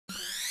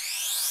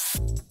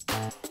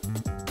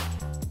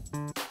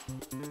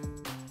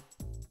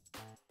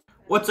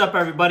What's up,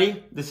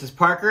 everybody? This is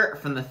Parker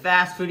from the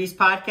Fast Foodies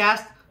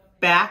podcast,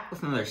 back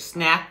with another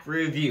snack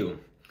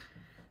review.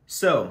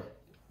 So,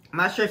 I'm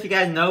not sure if you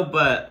guys know,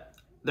 but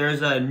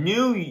there's a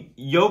new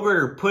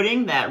yogurt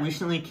pudding that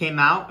recently came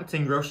out. It's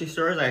in grocery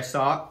stores. I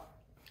saw it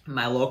in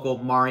my local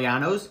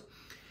Mariano's.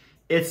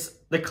 It's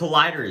the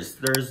Colliders.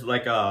 There's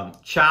like a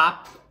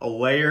chopped, a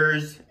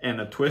layers,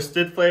 and a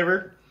twisted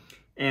flavor.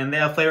 And they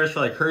have flavors for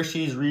like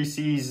Hershey's,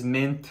 Reese's,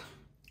 mint,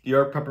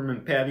 York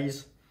peppermint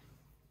patties.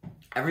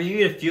 I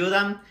reviewed a few of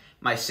them.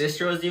 My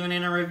sister was doing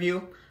in a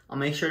review. I'll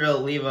make sure to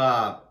leave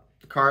a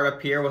card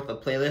up here with a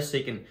playlist so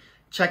you can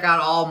check out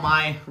all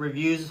my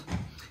reviews.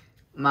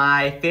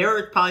 My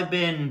favorite's probably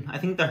been, I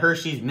think, the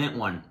Hershey's mint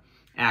one,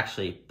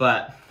 actually.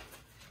 But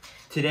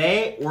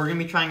today, we're going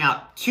to be trying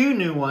out two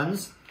new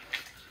ones.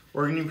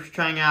 We're going to be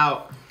trying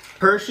out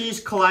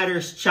Hershey's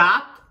Colliders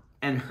Chopped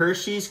and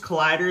Hershey's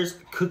Colliders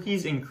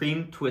Cookies and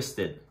Cream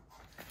Twisted.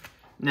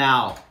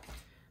 Now,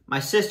 my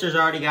sister's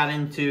already got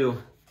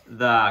into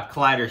the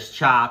Colliders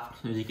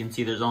Chopped. As you can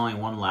see, there's only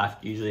one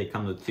left. Usually it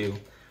comes with two.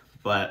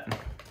 But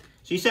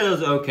she said it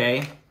was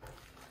okay.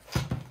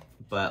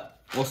 But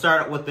we'll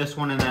start with this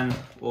one and then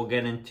we'll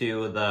get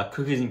into the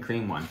cookies and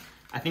cream one.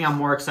 I think I'm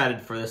more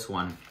excited for this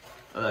one,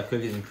 the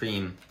cookies and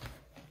cream.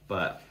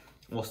 But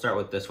we'll start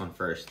with this one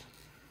first.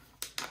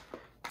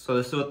 So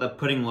this is what the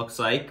pudding looks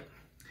like.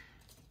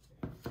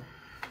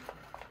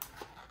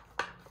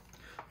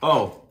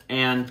 Oh,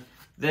 and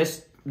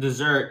this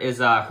dessert is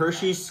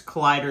Hershey's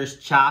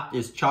Colliders Chopped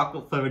is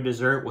chocolate flavored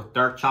dessert with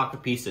dark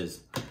chocolate pieces.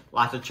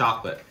 Lots of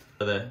chocolate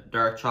for the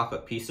dark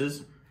chocolate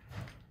pieces.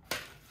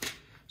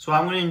 So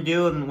what I'm going to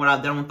do, and what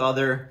I've done with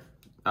other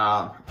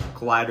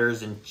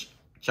Colliders and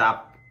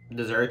chopped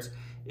desserts,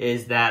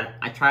 is that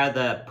I try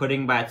the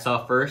pudding by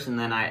itself first and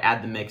then I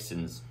add the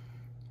mix-ins.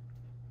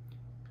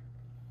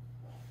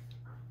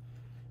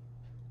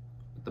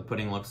 What the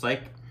pudding looks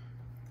like.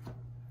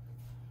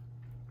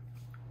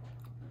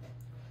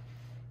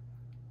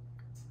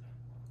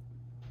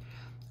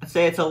 I'd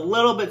say it's a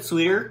little bit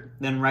sweeter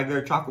than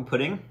regular chocolate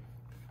pudding,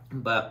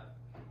 but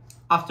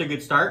off to a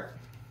good start.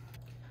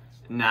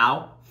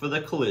 Now for the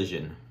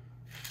collision.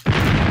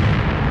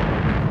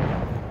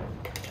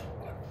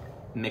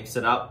 Mix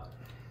it up.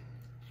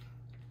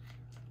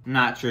 I'm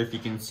not sure if you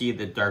can see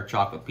the dark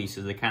chocolate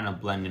pieces. They kind of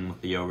blend in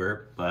with the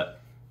yogurt,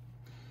 but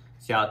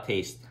see how it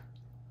tastes.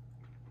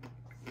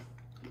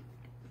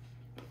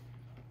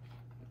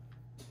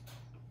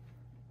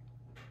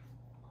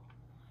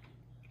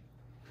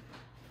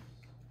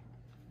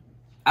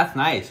 That's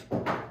nice.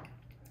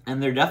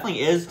 And there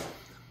definitely is,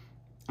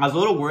 I was a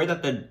little worried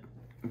that the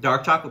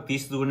dark chocolate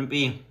pieces wouldn't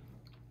be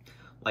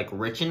like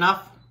rich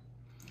enough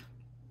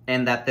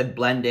and that they'd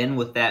blend in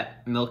with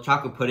that milk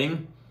chocolate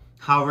pudding.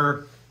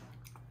 However,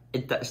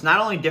 it's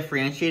not only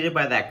differentiated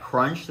by that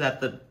crunch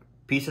that the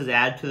pieces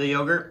add to the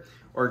yogurt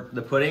or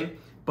the pudding,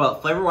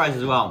 but flavor-wise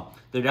as well.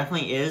 There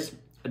definitely is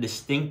a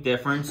distinct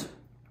difference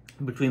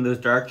between those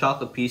dark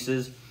chocolate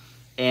pieces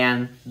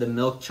and the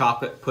milk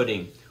chocolate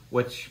pudding,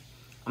 which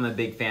I'm a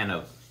big fan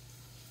of.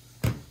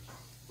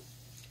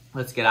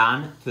 Let's get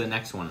on to the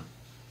next one.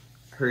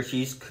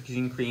 Hershey's Cookies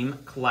and Cream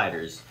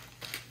Colliders.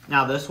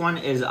 Now this one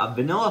is a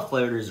vanilla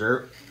flavored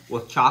dessert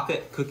with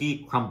chocolate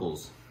cookie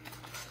crumbles.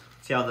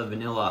 See how the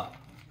vanilla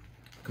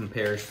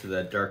compares to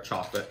the dark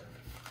chocolate.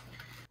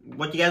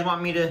 What do you guys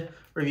want me to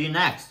review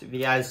next? Have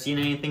you guys seen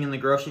anything in the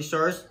grocery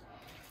stores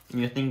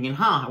and you're thinking,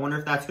 I wonder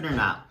if that's good or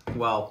not?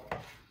 Well,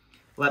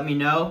 let me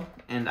know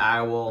and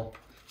I will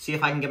see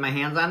if I can get my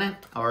hands on it.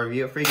 I'll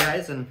review it for you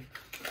guys and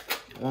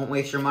won't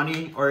waste your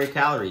money or your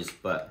calories,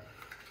 but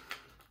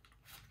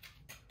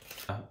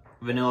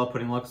vanilla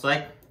pudding looks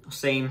like.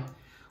 Same,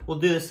 we'll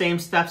do the same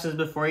steps as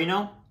before,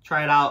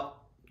 try it out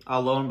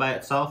alone by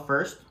itself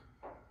first.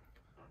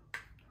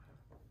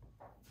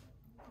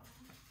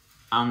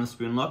 On the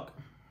spoon look.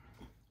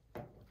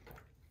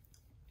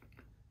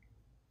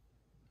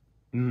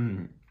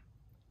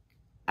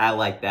 I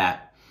like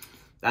that.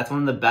 That's one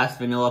of the best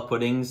vanilla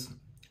puddings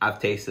I've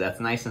tasted.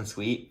 That's nice and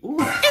sweet. Ooh.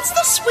 It's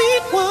the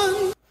sweet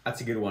one. That's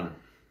a good one.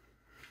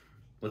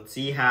 Let's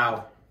see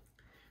how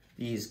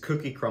these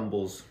cookie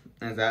crumbles,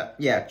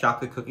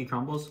 chocolate cookie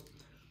crumbles.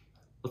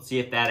 Let's see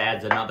if that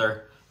adds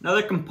another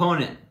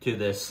component to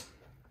this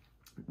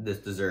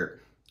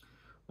dessert.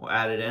 We'll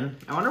add it in.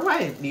 I wonder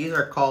why these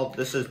are called,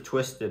 this is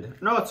twisted.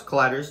 No, it's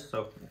Colliders,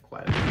 so we'll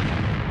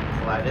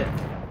collide it.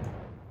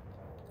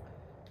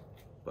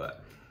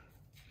 But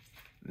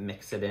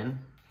mix it in.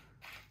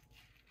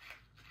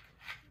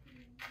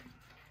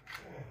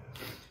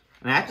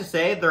 And I have to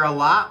say, there are a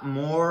lot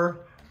more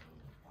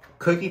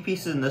cookie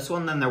pieces in this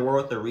one than there were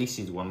with the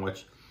Reese's one,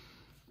 which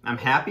I'm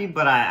happy,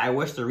 but I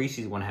wish the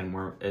Reese's one had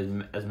more, as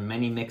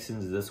many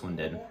mix-ins as this one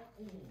did.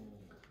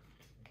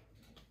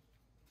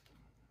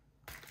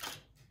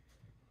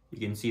 You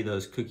can see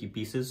those cookie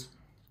pieces.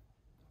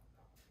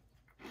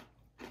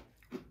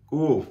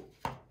 Ooh.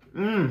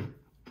 Ooh.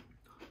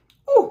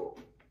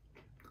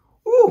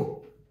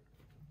 Ooh.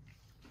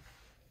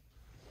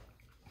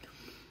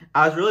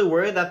 I was really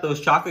worried that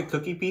those chocolate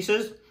cookie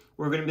pieces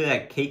were going to be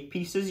like cake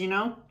pieces,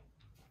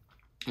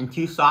 and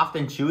too soft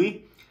and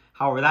chewy.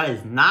 However, that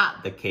is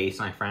not the case,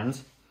 my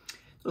friends.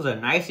 Those are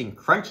nice and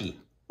crunchy.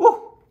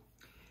 Woo!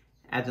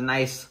 Adds a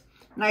nice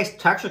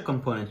texture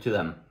component to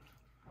them.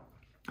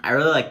 I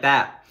really like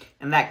that.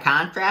 And that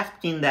contrast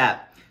between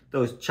that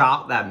milk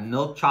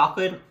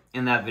chocolate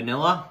and that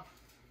vanilla,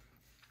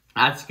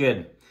 that's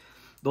good.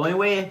 The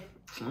only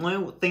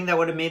thing that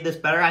would have made this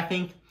better, I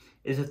think,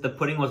 is if the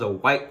pudding was a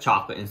white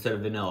chocolate instead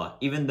of vanilla.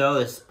 Even though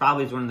this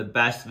probably is one of the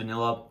best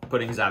vanilla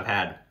puddings I've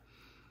had.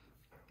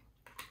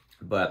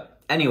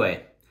 But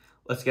anyway,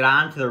 let's get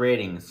on to the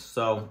ratings.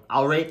 So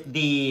I'll rate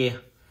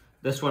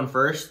this one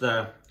first,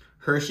 the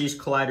Hershey's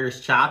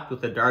Colliders Chopped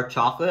with the dark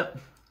chocolate.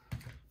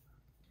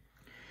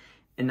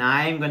 And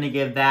I'm going to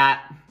give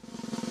that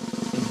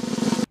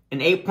an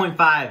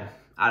 8.5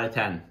 out of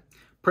 10.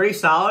 Pretty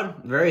solid,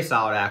 very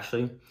solid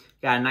actually.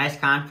 Got a nice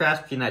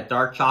contrast between that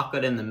dark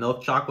chocolate and the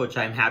milk chocolate, which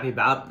I'm happy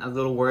about. I was a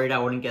little worried I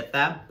wouldn't get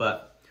that,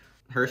 but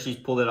Hershey's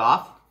pulled it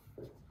off.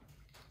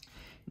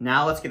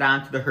 Now let's get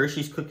on to the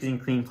Hershey's Cookies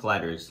and Cream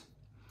Colliders.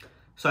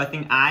 So I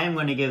think I am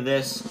going to give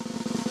this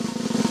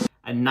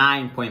a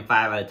 9.5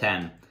 out of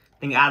 10. I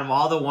think out of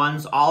all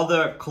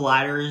the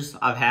colliders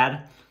I've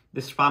had,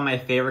 this is probably my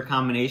favorite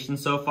combination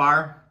so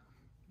far.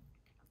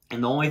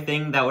 And the only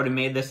thing that would have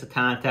made this a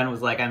 10 out of 10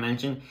 was, like I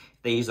mentioned,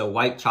 they use a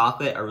white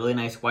chocolate, a really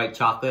nice white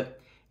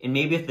chocolate. And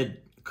maybe if the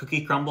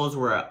cookie crumbles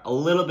were a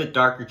little bit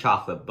darker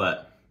chocolate,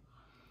 but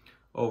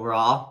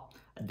overall,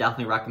 I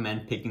definitely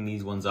recommend picking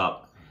these ones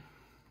up.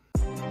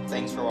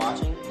 Thanks for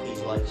watching.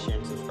 Please like, share,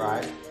 and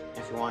subscribe. And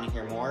if you want to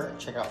hear more,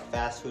 check out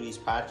Fast Foodies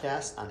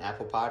Podcast on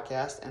Apple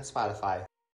Podcasts and Spotify.